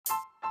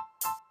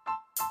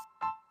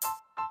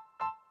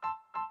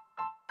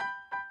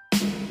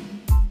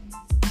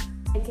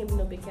It can't be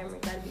no big camera.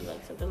 It gotta be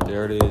like something.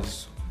 There it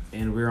is.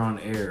 And we're on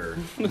air.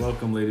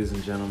 Welcome, ladies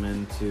and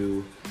gentlemen,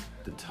 to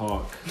the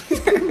talk.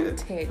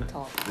 TED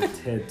Talk. The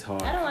TED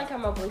Talk. I don't like how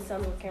my voice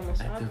sounds on camera,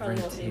 so At I the probably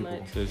red won't say table.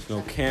 much. There's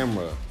no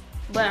camera.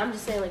 But I'm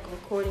just saying, like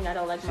recording, I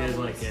don't like She my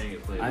doesn't voice. like getting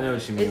it played. I know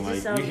what you It mean. just Like,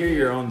 sounds you hear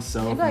your own You're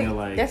self like, and you're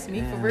like, that's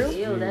me for real?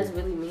 Ew, that's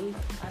really me.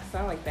 I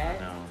sound like that.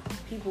 No.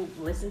 People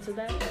listen to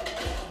that.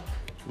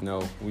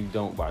 No, we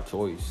don't by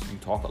choice. You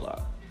talk a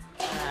lot.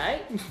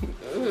 Alright.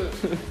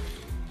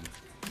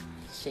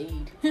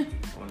 Shade. I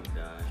want to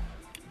die.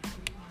 I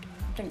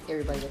think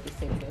everybody got the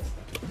same this.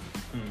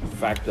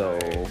 Facto.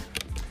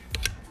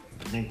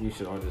 I think we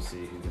should all just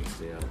see who can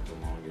stay out the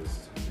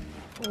longest.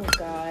 Oh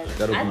God.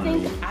 That'll I be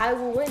think me. I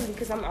will win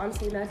because I'm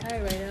honestly not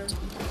tired right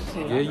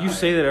now. Yeah, you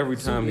say that every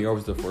time. You're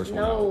always the first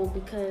one No, out.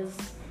 because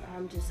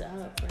I'm just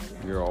up right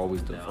now. You're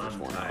always the No, first I'm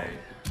one out. tired.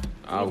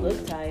 I You will.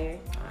 look tired.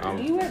 I'm-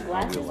 Do you wear I'll be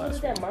glasses? the What last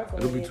is that one. mark on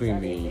It'll your be between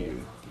inside me of and your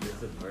you.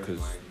 It's a birthmark.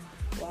 'Cause-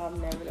 Wow, I've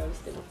never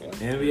noticed it before.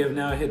 And we have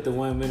now hit the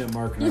 1 minute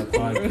mark in our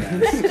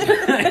podcast.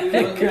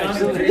 We're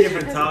on 3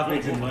 different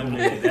topics in 1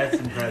 minute. That's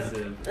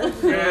impressive.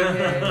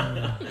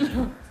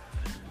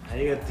 How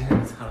you got 3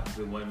 different topics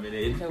in 1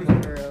 minute? No,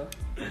 for real.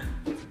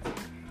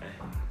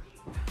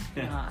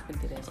 Nah, I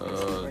could do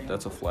that.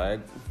 That's a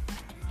flag.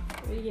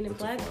 What are you getting a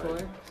What's a flag flag?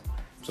 for?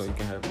 So you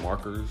can have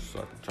markers so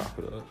I can chop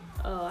it up.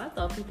 Oh, I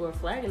thought people were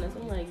flagging us.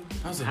 I'm like,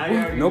 I was How like, you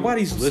what? already,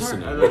 Nobody's I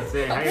listening. was about to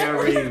say, how you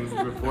already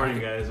reporting,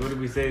 guys? What did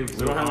we say? We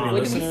don't have any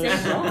what did we say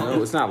listeners? wrong?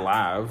 No, it's not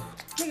live.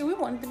 Nigga, we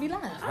wanted to be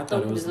live. I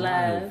thought it was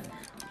live.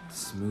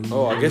 Smooth.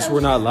 Oh, I guess thought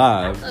we're not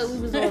I live. thought we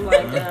was on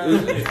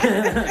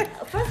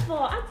like. First of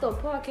all, I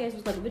thought podcast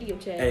was like a video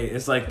chat. Hey,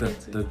 it's like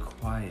the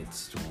quiet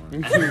storm.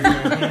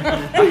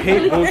 I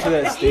hate going to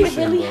that He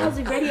station, really bro. has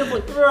a radio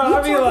voice. Bro, you I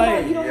talk be about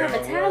like, you don't have a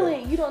yo,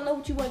 talent. You don't know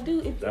what you want to do.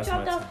 If you That's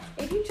dropped my out,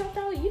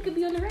 you could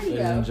be on the Ladies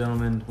radio. and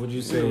gentlemen, would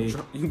you say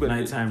You better-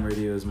 nighttime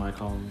radio is my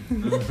calling? He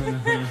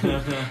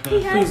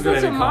Please has go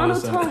ahead such a and call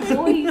us monotone out.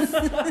 voice.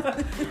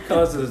 Call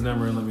us to this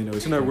number and let me know what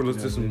you Tonight we're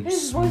think. listening to some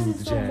His voice is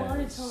smooth so jazz.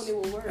 monotone it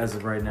will work. As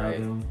of right now, Right.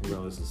 though, we're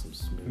gonna listen to some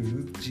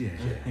smooth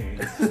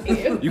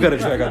jazz. You gotta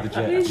check out the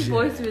jazz. His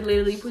voice would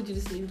literally put you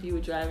to sleep if you were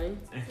driving.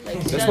 Like,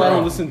 That's shut why I up.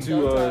 don't listen to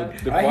Don't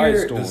talk. the I Quiet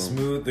hear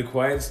Storm. the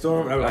quiet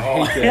storm. I'm like, I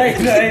oh, hate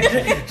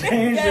that.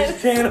 change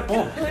this channel.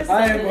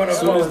 I am going to As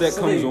soon fall as that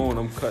comes asleep. on,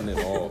 I'm cutting it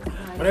off.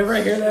 Whenever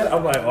I hear that,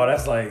 I'm like, oh,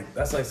 that's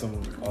like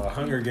some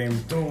Hunger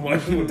Games doom.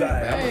 Like, people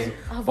die. Hey, I'm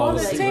I gonna fall wanna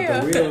asleep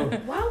tell. with the wheel.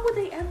 Why would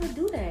they ever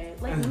do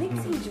that? Like,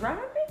 Nixie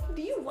driving?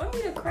 Do you want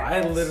me to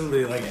crash? I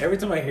literally like every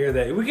time I hear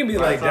that, we can be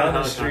like down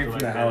the street from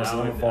the house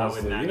and I'm fall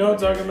asleep. You know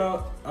what I'm talking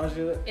about?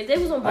 If they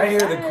was on both I hear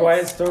the sides,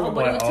 quiet storm, I'm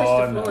but it like, would touch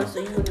oh, the no. floor, so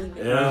you wouldn't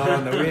even.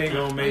 Yeah, no, we ain't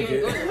gonna make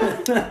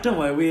it. I'm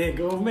like, we ain't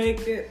gonna make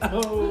it.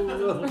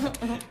 Oh,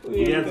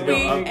 we You have to go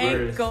We upwards.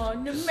 ain't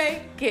gonna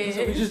make So we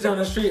it. just down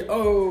the street.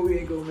 Oh, we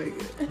ain't gonna make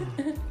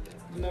it.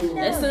 No.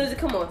 As soon as it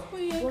come on,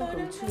 We ain't welcome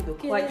gonna to the make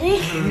quiet.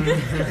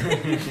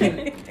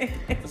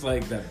 It's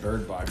like that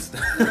Bird Box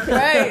stuff.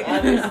 Right.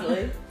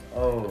 Honestly,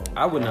 Oh,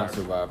 I would not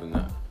survive in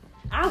that.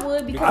 I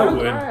would because I I'm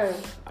would. blind.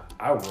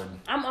 I would.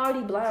 I'm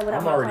already blind without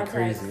I'm my already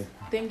contacts. crazy.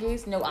 Thing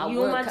is, no, I You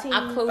would. on my team?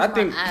 I close I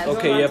think, my eyes.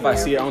 okay, yeah, if I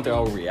see it, I don't think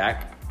I'll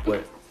react.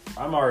 But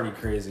I'm already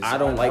crazy. So I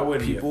don't like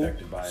wouldn't be people.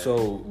 affected by it.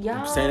 So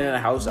Y'all standing in a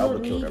house, I would will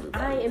kill need-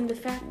 everybody. I am the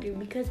factor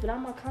because without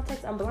my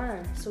contacts, I'm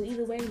blind. So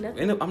either way,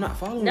 nothing. And I'm not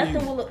following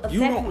Nothing you. will affect You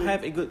don't me.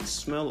 have a good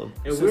smell of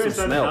If sense we were of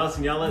inside the smell. house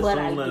and y'all let But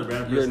someone I let a do.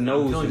 random Your person,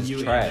 nose I'm killing is you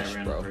and trash, that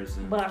random bro.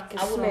 person. But I can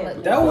I wouldn't smell.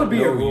 let That would be a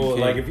No, you rule. can't.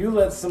 Like if you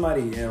let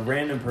somebody, a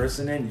random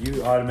person in,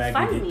 you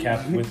automatically Fight get me.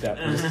 capped with that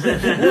person.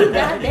 Who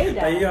died? They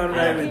died. Like, you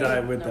automatically I don't die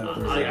care. with that No.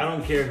 person. Like, I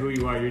don't care who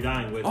you are, you're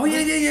dying with. Oh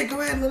yeah. Go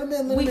ahead, let him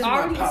in. Let We him in.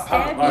 already Pop,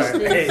 pop. established All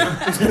right,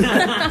 this.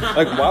 hey.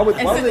 Like, why would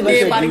And they send the let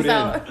dead that bodies dude in?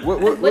 out. What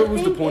But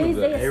was the thing point is,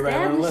 of they that? Everybody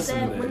don't established listen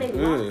that to when that. they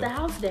Yeah. locked the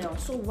house down.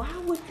 So why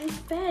would this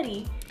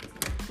fatty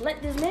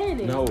let this man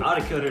in? No. I would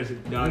have killed her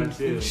daughter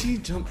too. She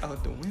jumped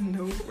out the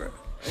window, bro.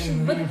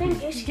 But the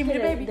thing is, she Give me the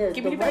baby.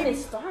 Give me the running baby.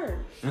 start.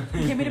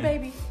 Give me the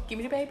baby. Give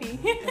me the baby.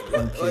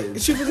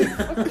 She was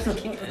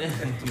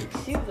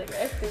She was like,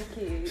 that's the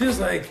kid. She was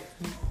like,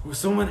 well,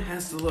 someone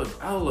has to look.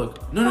 I'll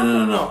look.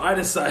 No. I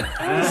decide.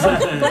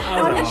 But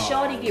how I was did like,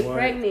 Shorty get what?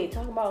 pregnant?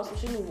 Talking about some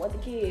shit want the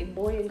kid,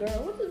 boy and girl.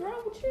 What is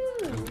wrong with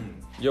you?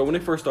 Yo, when they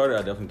first started, I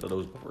definitely thought it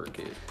was for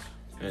kids.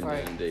 And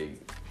Right. then they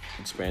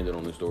expanded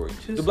on the story.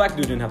 The black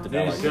dude didn't have to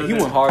die Yeah, like so that. He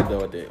that- went hard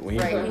though at that. When he,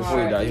 Right, he went before he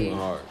hard, died, he yeah.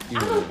 went hard. He I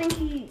don't went- think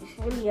he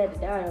really had to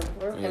die,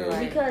 bro. Yeah.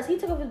 Right. Because he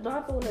took off his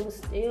blindfold and it was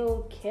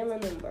still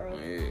killing him, bro.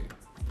 Yeah.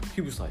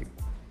 He was like,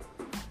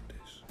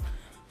 this.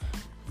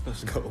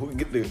 Let's go.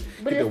 Get the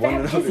But get the in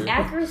one fact, his another.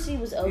 accuracy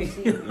was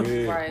OC.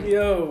 Yeah. Right.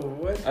 Yo,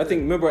 what? I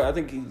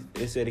think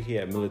it said he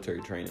had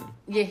military training.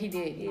 Yeah, he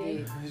did. He Yeah.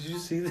 did. Did you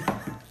see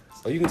that?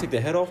 Oh, you can take the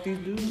head off these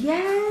dudes?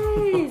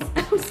 Yes!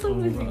 I'm so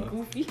wow.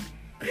 goofy.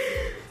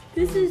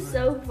 This is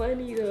so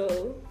funny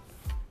though.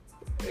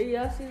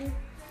 Y'all see this?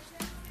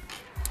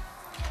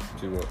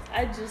 See what?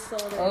 I just saw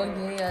that. Oh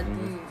yeah, I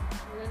did.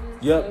 That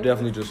is Yep, so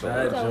definitely just saw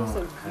That that. That was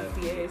some jump.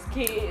 goofy ass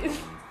kids.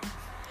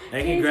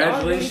 Hey, Kids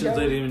congratulations,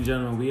 already ladies and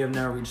gentlemen. We have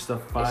now reached the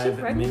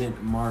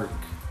 5-minute mark.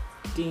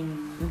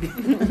 Ding.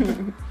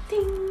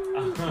 Ding.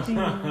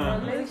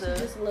 Who Maybe is she's this?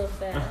 just a little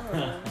fat. I don't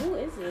know. Who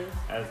is this?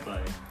 That's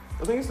like.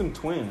 I think it's them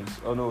twins.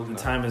 Oh no, it's The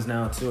not. time is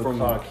now 2 From-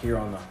 o'clock here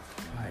on the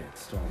Quiet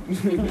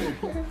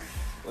Storm.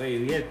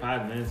 Wait, we had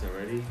 5 minutes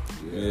already.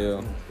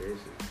 Yeah. Gracious.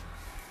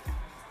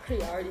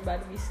 He already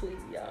about to be asleep,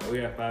 y'all.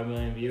 We got 5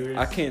 million viewers.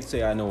 I can't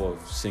say I know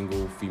a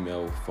single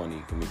female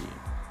funny comedian.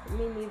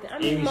 Me neither. I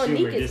Amy mean, Monique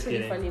Schumer, is just pretty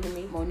kidding. funny to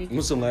me. Monique.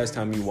 When's the last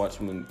time you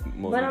watched Monique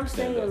But I'm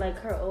stand saying, up? like,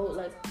 her old,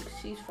 like,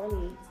 she's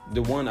funny.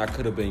 The one I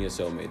Could Have Been Your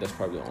Cellmate. That's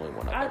probably the only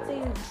one I I've ever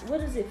think, watched. what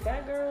is it,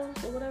 Fat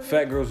Girls or whatever?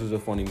 Fat Girls is a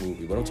funny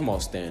movie, but I'm talking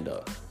about stand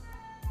up.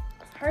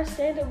 Her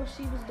stand-up when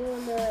she was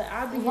doing the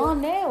I'll Be Your...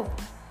 Von Nail.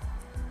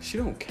 She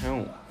don't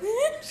count.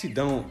 She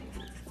don't.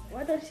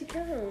 Why don't she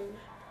come?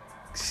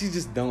 She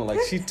just don't. Like,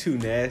 she too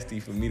nasty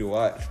for me to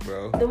watch,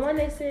 bro. The one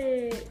that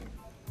said,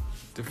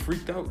 The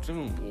freaked out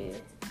June. yeah.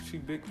 She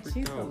big freaked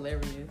She's out.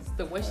 hilarious.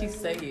 The way she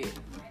say it.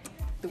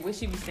 The way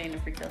she be saying the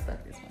freaked out stuff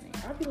is funny.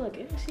 I'll be like,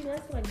 isn't she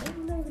nasty? Like, damn,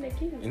 you're not even that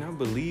cute. And I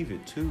believe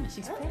it too.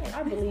 She's fat.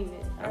 I believe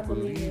it. I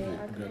believe it.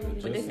 I But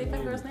believe they it. say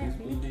fat girls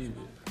nasty.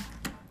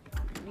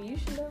 You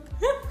should know.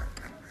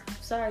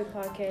 Sorry,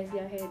 podcast,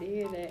 y'all had to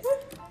hear that.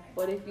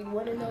 But if you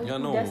want to know Y'all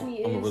who know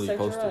Destiny I'm gonna is, really search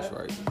post her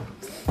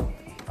this, up.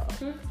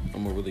 right?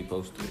 I'm gonna really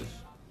post this.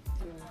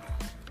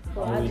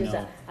 Well, How I we just,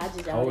 know? I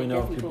just How we outed know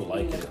if Destiny people for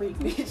being like a it? freak,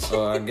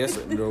 bitch. I guess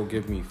they'll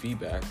give me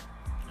feedback.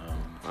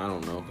 I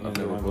don't know. I've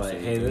never I'm posted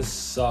like, hey, anything. this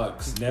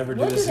sucks. Never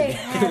do What do this they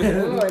again.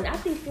 have on? I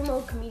think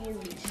female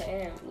comedians be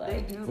champ.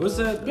 Like, What's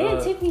that?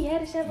 didn't Tiffany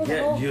Haddish have a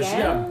Yeah, whole she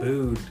gown? got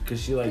booed because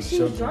she like Cause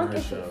she was choked on drunk her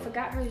and show.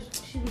 forgot her.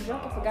 She was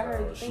drunk and forgot her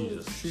Bro,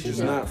 thing. She's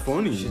just not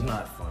funny. She's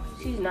not funny.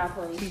 She's not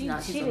funny. She's She,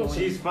 not. she She's didn't. annoying.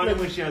 She's funny Look,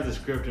 when she has a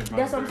script in front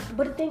That's of what, her.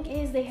 but the thing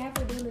is, they have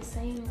her doing the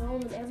same role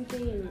and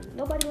everything.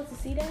 Nobody wants to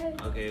see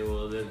that. Okay,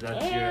 well, that's your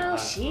Damn, hot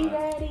she spot.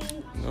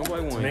 ready. Nobody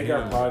To wants make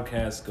our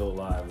podcast go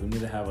live, we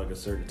need to have like a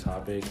certain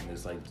topic and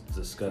just like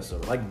discuss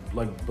it,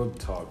 like book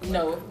talk. Like,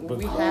 No, book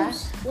we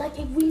clubs. have. Like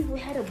if we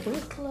had a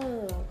book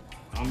club.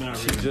 I'm not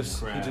He reading just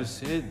crap.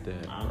 said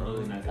that. I'm bro.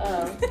 really not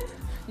gonna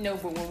No,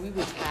 but when we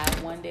was high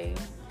one day,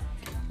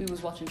 we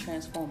was watching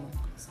Transformers.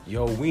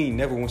 Yo, we ain't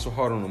never went so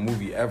hard on a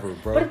movie ever,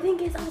 But bro. the thing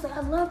is, I was like, I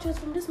love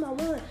Transformers. This is my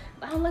one.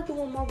 I don't like the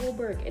one with Mark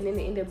Wahlberg. And then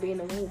it ended up being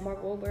the one with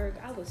Mark Wahlberg.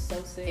 I was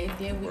so sick. And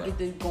then we get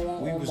to go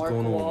on We was Mark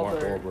going on Mark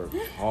Wahlberg.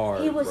 Wahlberg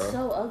hard, He was bro.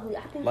 so ugly.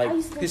 I think Like I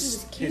used to think he was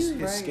his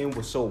cute. his skin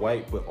was so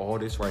white, but all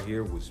this right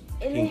here was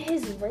And then pink.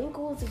 his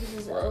wrinkles, it was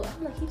just,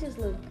 I'm like, he just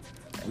looked.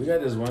 We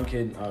got this one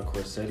kid,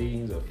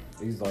 Corsetti.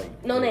 He's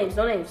like No names,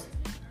 no names.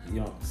 You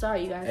know,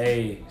 Sorry, you guys.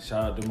 hey,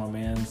 shout out to my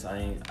mans. I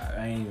ain't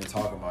even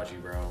talking about you,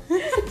 bro.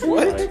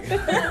 What?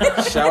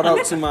 Like, Shout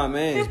out to my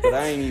mans, but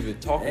I ain't even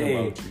talking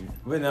hey, about you.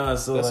 but no,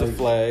 so That's like, a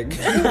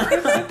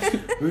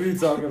flag. we be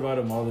talking about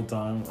him all the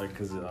time, like,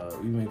 cause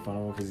we make fun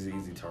of him because he's an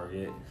easy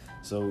target.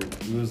 So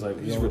he was like,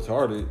 He's yo,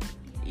 retarded.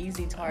 Easy I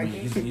mean, target.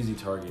 he's an easy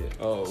target.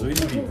 Oh. So we need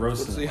to be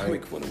roasting See, him, I right?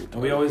 make fun of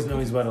And we always know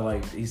he's about to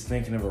like, he's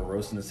thinking of a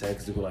roast in his head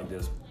because he go like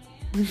this.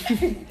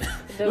 The-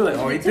 We're like,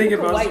 oh, the he thinking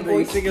typical about white something.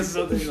 He's voice. thinking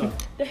something. He's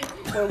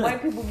like, When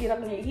white people get up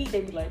in the heat,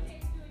 they be like,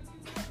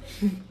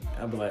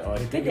 I'd be like, oh,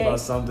 he thinking Okay. about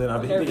something.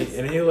 I'd be Nervous. thinking,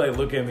 and he'll like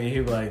look at me.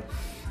 He'd be like,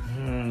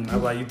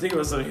 I'm like, you thinking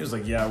about something? He was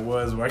like, yeah, I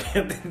was, but I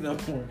can't think no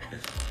more.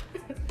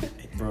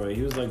 Bro,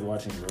 he was like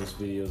watching roast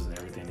videos and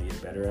everything to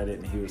get better at it,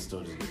 and he would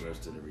still just get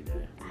roasted every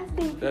day. I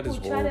think That people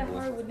is try that horrible.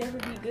 hard would never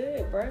be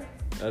good, bro.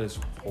 That is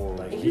horrible.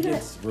 Like, He he got-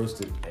 gets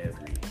roasted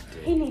every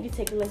He day. need to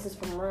take lessons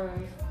from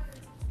Ryan.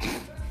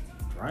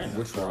 Ryan,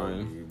 Which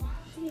Ryan?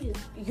 Shit,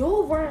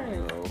 your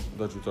Ryan. No, I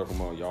thought you were talking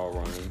about y'all,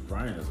 Ryan.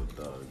 Ryan is a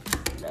thug.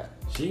 No.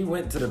 She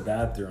went to the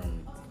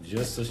bathroom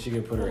just so she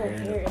could put her hair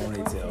in a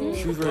ponytail.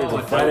 She was ready Oh, to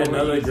I Fight thought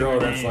another using girl her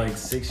that's name. like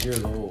 6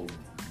 years old.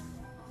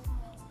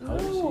 How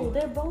old is No, she?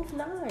 they're both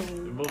They're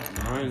 9.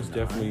 both Ryan's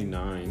definitely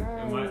 9.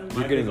 And Nine.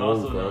 Mike getting is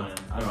also old, bro. 9.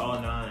 They're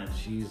all 9.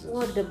 Jesus.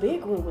 Well, the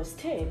big one was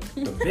 10.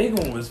 The big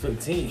one was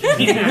 15. I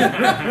be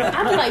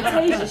like,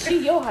 Tasia,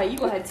 she your height. You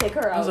gonna have to take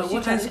her I out. was like, She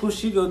what high tryna- school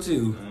she go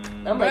to?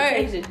 I'm like,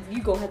 Right. Tasia,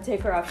 you gonna have to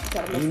take her out. She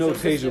try to mess You know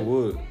with your Tasia sister.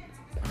 would.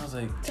 I was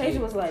like, Tasia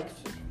was like,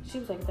 she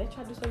was like, if they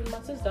try to do something to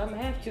my sister, I'm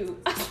gonna have to.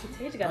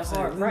 Tasia I got a was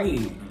hard like,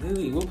 right.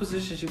 Lily, what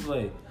position she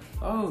play?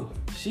 Oh,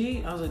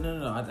 she? I was like,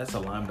 no, that's a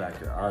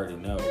linebacker. I already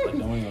know. Like,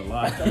 don't even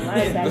lie. The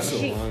linebacker. That's a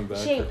She,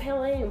 linebacker. she ain't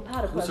playing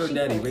powder puff. Who's her She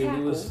daddy? play Ray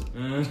tackle. Lewis?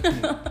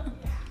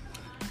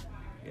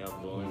 Yeah,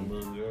 blowing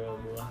little girl,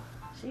 boy.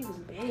 She was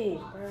big,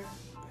 bro.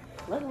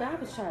 Luckily, I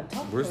was trying to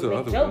talk Where's to her the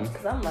and make other jokes one?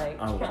 because I'm like,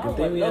 Oh, I good don't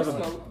thing want we no have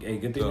smoke. hey,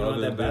 good thing The we don't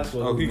other have that bitch.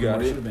 basketball. Oh, he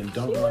got it. Should have been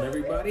dunking on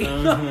everybody.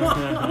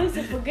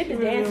 Listen, forget the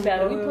dance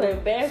battle. We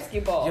playing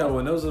basketball. Yo,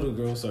 when those little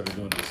girls started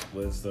doing the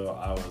splits, though,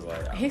 I was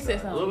like, He said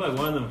It something. looked like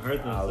one of them hurt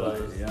I was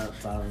themselves. like,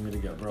 yeah, time for me to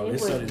go, bro. They They were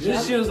started, this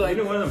jumping. shit was like,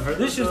 Either one of them hurt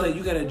this shit was like,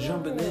 themselves? you gotta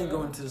jump and then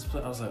go into the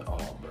split. I was like,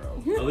 oh, bro.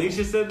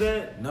 Alicia said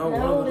that? No, No,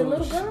 one of the the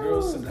little girls.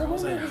 girls, said the that. I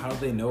was like, little- how do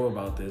they know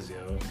about this, yo?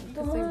 The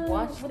Because they one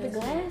watched with the this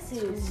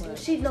glasses. too much.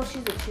 She's a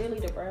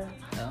cheerleader, bro.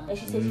 No. And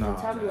she said she's Nah,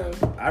 been tumbling.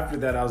 man. After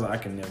that, I was like, I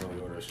can never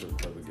go to a strip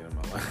club again in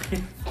my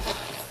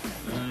life.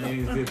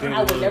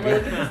 I would never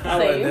look at the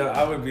same.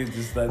 I would be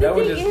just like The that.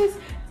 Would thing just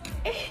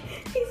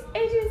is,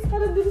 AJ's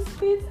trying to do the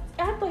spins.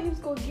 I thought he was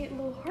gonna get a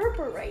little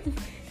Harper right.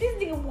 This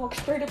nigga walked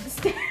straight up the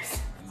stairs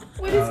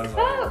with his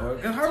cup.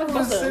 And Harper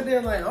was sitting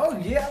there like, oh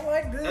yeah, I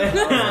like this.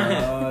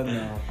 Oh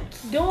no.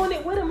 Doing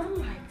it with him. I'm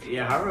like,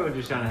 Yeah, Harper was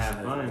just trying to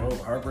have fun. Oh,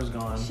 Harper's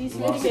gone. she's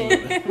Lost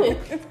slipping in.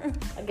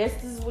 I guess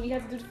this is what you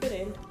have to do to fit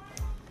in.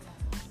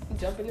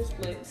 Jump in the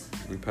splits.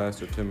 We passed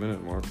the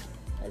 10-minute mark.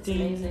 That's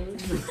amazing.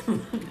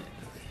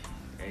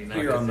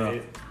 Here on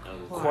the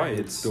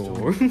Quiet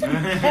storm.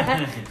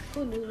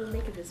 Who knew we'd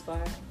make it this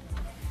far?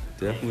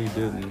 Definitely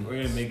didn't.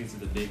 We're gonna make it to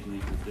the big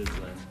league with this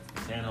one.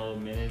 10 whole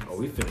minutes. Oh,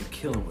 we finna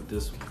kill him with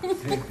this one.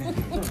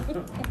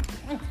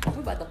 I'm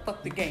about to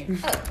fuck the game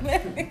up.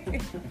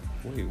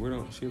 Wait, where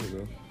don't Sheila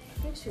go?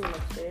 I think she went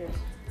upstairs.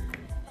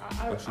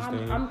 Oh, she's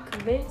staying? I'm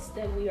convinced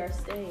that we are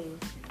staying.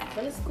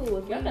 But it's cool.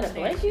 If y'all got a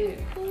blanket,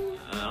 cool.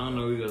 I don't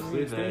know where we gonna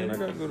sleep I at.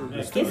 gotta go to the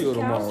It's studio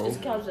couch. tomorrow. It's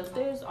couch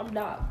upstairs. I'm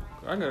not.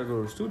 I gotta go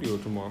to the studio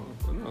tomorrow.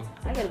 But no,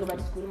 I gotta go back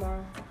to school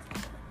tomorrow.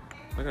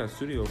 I got a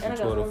studio And from I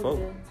got 12 to homework 4.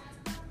 to do.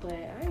 But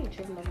I ain't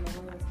tripping over my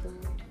homework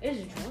food.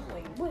 It's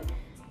drawing. What?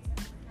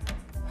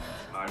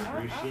 Art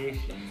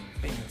appreciation.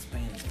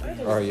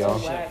 All right, y'all.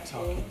 So whack,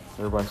 man.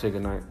 Everybody say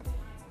goodnight.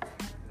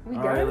 We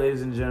All done? right,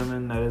 ladies and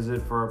gentlemen, that is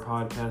it for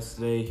our podcast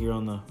today here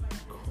on the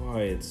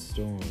Quiet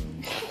Storm.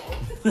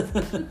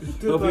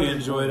 Hope you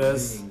enjoyed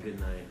us. Good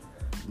night.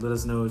 Let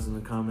us know in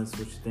the comments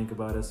what you think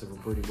about us. If we're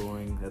pretty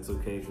boring, that's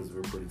okay because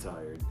we're pretty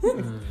tired.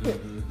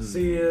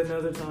 See you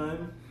another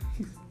time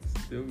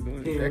Still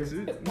doing Here.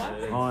 exit.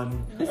 What?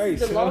 on This Hey, is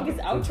the son. longest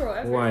outro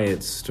ever.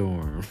 Quiet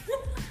Storm.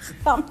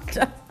 I'm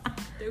done.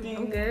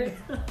 I'm good.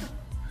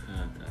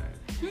 I'm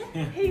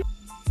tired.